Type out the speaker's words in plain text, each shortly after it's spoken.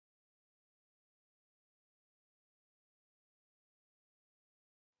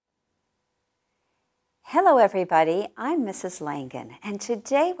Hello everybody, I'm Mrs. Langen, and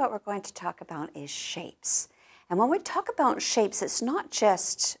today what we're going to talk about is shapes. And when we talk about shapes, it's not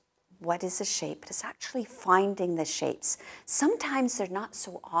just what is a shape, but it's actually finding the shapes. Sometimes they're not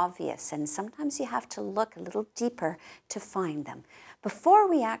so obvious, and sometimes you have to look a little deeper to find them. Before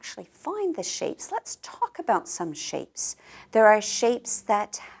we actually find the shapes, let's talk about some shapes. There are shapes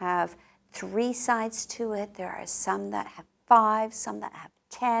that have 3 sides to it. There are some that have 5, some that have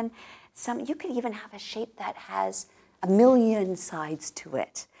 10. You could even have a shape that has 1,000,000 sides to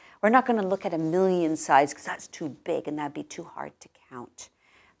it. We're not going to look at 1,000,000 sides because that's too big and that'd be too hard to count.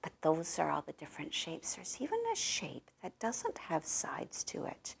 But those are all the different shapes. There's even a shape that doesn't have sides to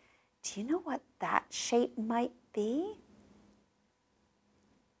it. Do you know what that shape might be?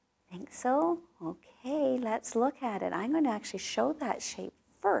 Think so? Okay, let's look at it. I'm going to actually show that shape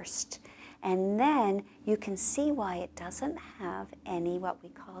first. And then you can see why it doesn't have any what we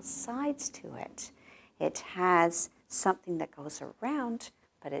call sides to it. It has something that goes around,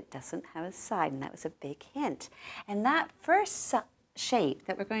 but it doesn't have a side, and that was a big hint. And that first shape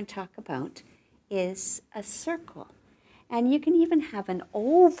that we're going to talk about is a circle. And you can even have an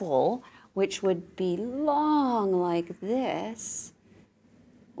oval, which would be long like this,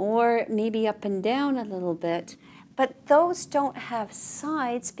 or maybe up and down a little bit. But those don't have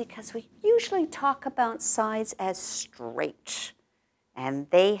sides because we usually talk about sides as straight, and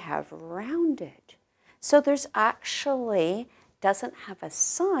they have rounded. So there's actually, doesn't have a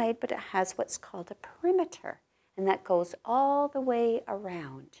side, but it has what's called a perimeter, and that goes all the way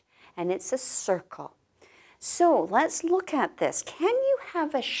around, and it's a circle. So let's look at this. Can you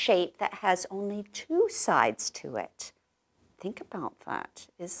have a shape that has only 2 sides to it? Think about that.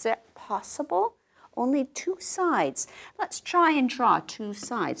 Is that possible? Only 2 sides. Let's try and draw 2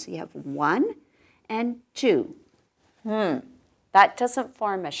 sides. So you have 1 and 2. That doesn't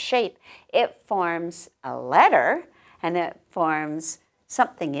form a shape. It forms a letter, and it forms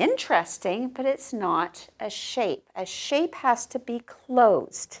something interesting, but it's not a shape. A shape has to be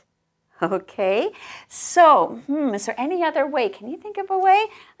closed. Okay? So, is there any other way? Can you think of a way?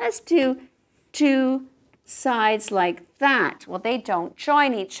 Let's do 2 sides like that. Well, they don't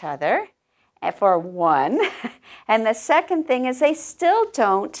join each other. For one. And the second thing is they still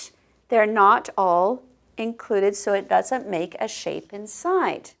don't, they're not all included, so it doesn't make a shape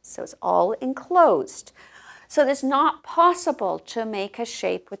inside. So it's all enclosed. So it's not possible to make a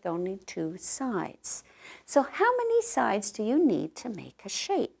shape with only 2 sides. So how many sides do you need to make a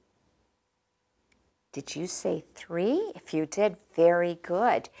shape? Did you say 3? If you did, very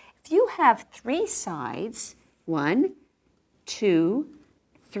good. If you have 3 sides, 1, 2,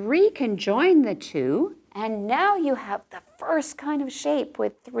 3 can join the 2, and now you have the first kind of shape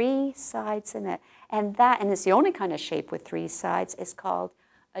with 3 sides in it. And it's the only kind of shape with 3 sides, is called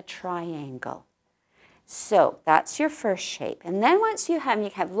a triangle. So that's your first shape. And then once you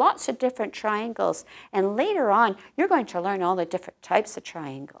have lots of different triangles, and later on you're going to learn all the different types of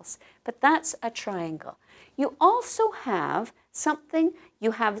triangles. But that's a triangle. You also have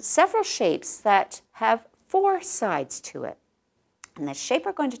you have several shapes that have 4 sides to it. And the shape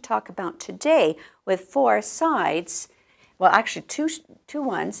we're going to talk about today with 4 sides, well, actually two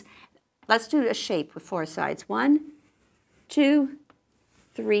ones. Let's do a shape with 4 sides. 1, 2,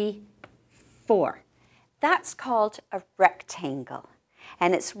 3, 4. That's called a rectangle.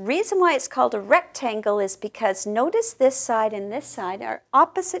 And the reason why it's called a rectangle is because notice this side and this side are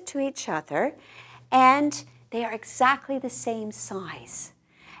opposite to each other, and they are exactly the same size.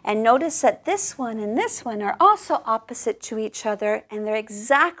 And notice that this one and this one are also opposite to each other, and they're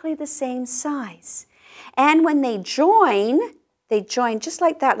exactly the same size. And when they join just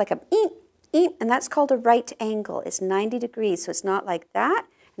like that, like a eep, eep, and that's called a right angle. It's 90 degrees, so it's not like that,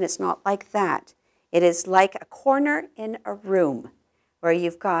 and it's not like that. It is like a corner in a room where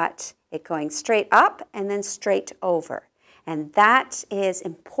you've got it going straight up and then straight over. And that is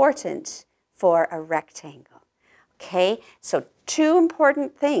important for a rectangle. Okay, so 2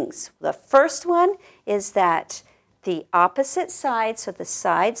 important things. The first one is that the opposite sides, so the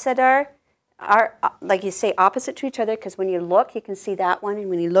sides that are like you say opposite to each other, because when you look you can see that one, and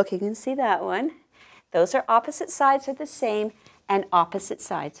when you look you can see that one. Those are opposite sides are the same, and opposite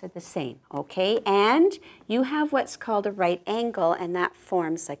sides are the same. Okay, and you have what's called a right angle, and that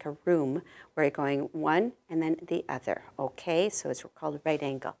forms like a room where you're going one and then the other. Okay, so it's called a right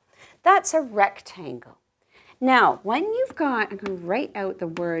angle. That's a rectangle. Now, when you've got, I'm going to write out the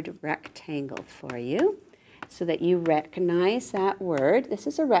word rectangle for you so that you recognize that word. This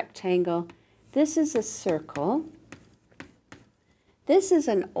is a rectangle. This is a circle. This is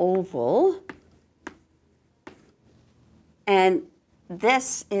an oval. And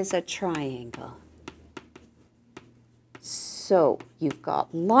this is a triangle. So you've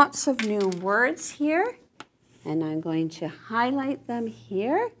got lots of new words here, and I'm going to highlight them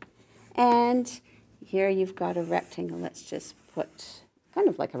here. And here you've got a rectangle. Let's just put kind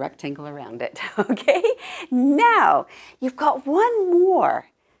of like a rectangle around it, okay? Now, you've got one more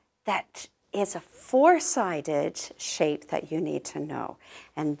that is a four-sided shape that you need to know.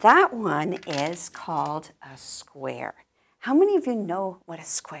 And that one is called a square. How many of you know what a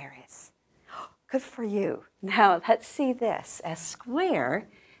square is? Good for you. Now, let's see this. A square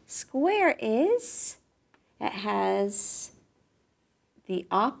is, it has the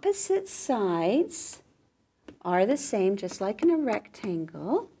opposite sides are the same, just like in a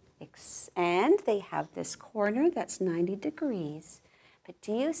rectangle, and they have this corner that's 90 degrees. But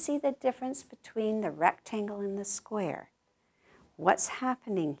do you see the difference between the rectangle and the square? What's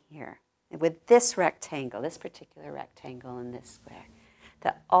happening here with this rectangle, this particular rectangle and this square?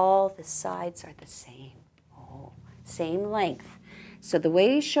 That all the sides are the same. Oh, same length. So the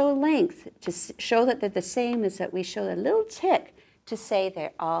way you show length, to show that they're the same, is that we show a little tick to say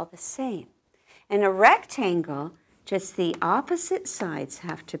they're all the same. In a rectangle, just the opposite sides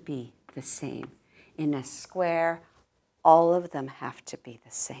have to be the same. In a square, all of them have to be the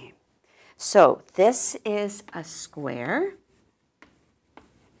same. So this is a square.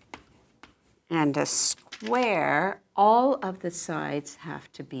 And a square, all of the sides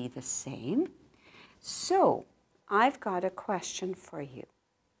have to be the same. So I've got a question for you.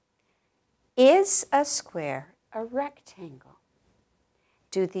 Is a square a rectangle?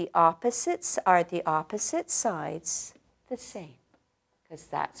 Are the opposite sides the same? Because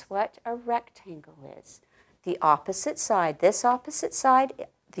that's what a rectangle is. The opposite side, this opposite side,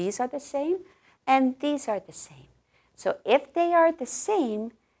 these are the same, and these are the same. So if they are the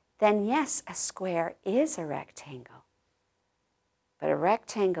same, then yes, a square is a rectangle. But a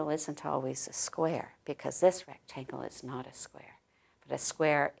rectangle isn't always a square, because this rectangle is not a square. But a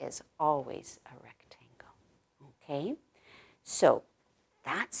square is always a rectangle. Okay? So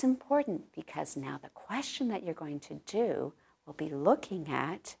that's important, because now the question that you're going to do will be looking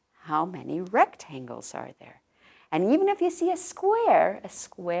at how many rectangles are there. And even if you see a square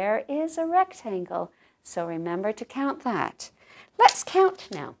is a rectangle. So remember to count that. Let's count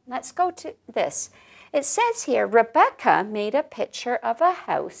now. Let's go to this. It says here, Rebecca made a picture of a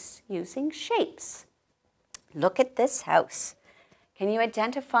house using shapes. Look at this house. Can you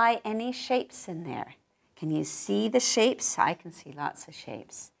identify any shapes in there? Can you see the shapes? I can see lots of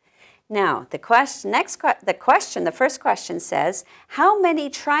shapes. Now, the first question says, how many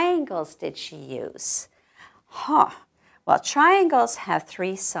triangles did she use? Well, triangles have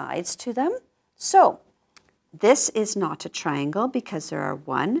 3 sides to them. So this is not a triangle because there are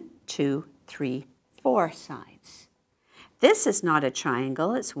 1, 2, 3, 4 sides. This is not a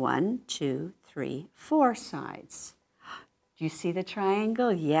triangle. It's 1, 2, 3, 4 sides. Do you see the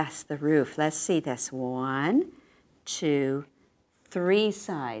triangle? Yes, the roof. Let's see this. 1, 2, 3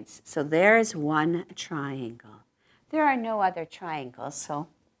 sides. So there's one triangle. There are no other triangles, so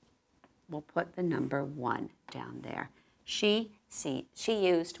we'll put the number 1 down there. She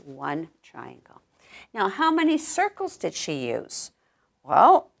used 1 triangle. Now, how many circles did she use?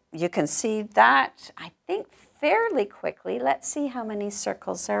 Well, you can see that, I think, fairly quickly. Let's see how many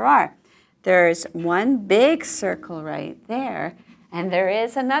circles there are. There's one big circle right there, and there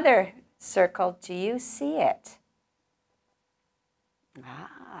is another circle. Do you see it?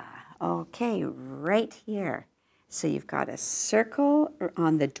 Okay, right here. So you've got a circle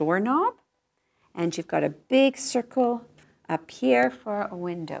on the doorknob, and you've got a big circle up here for a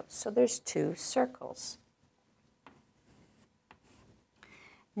window. So there's 2 circles.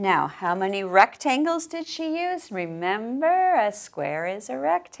 Now, how many rectangles did she use? Remember, a square is a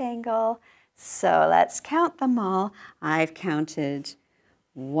rectangle. So let's count them all. I've counted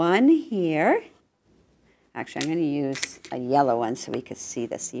 1 here. Actually, I'm going to use a yellow one so we can see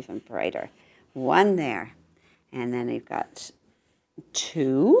this even brighter. 1 there. And then we've got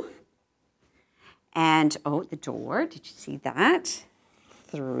 2. And, oh, the door. Did you see that?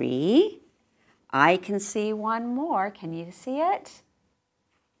 3. I can see 1 more. Can you see it?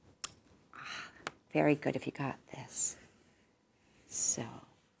 Very good if you got this. So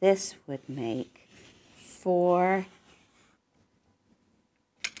this would make 4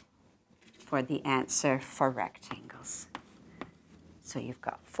 for the answer for rectangles. So you've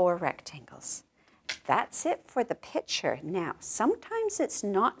got 4 rectangles. That's it for the picture. Now, sometimes it's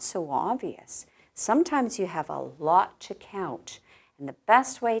not so obvious. Sometimes you have a lot to count. And the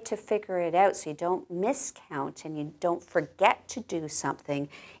best way to figure it out so you don't miscount and you don't forget to do something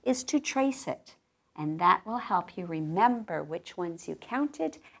is to trace it. And that will help you remember which ones you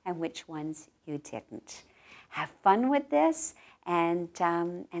counted and which ones you didn't. have fun with this and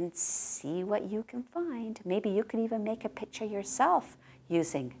see what you can find. Maybe you can even make a picture yourself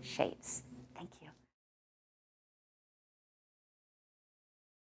using shapes.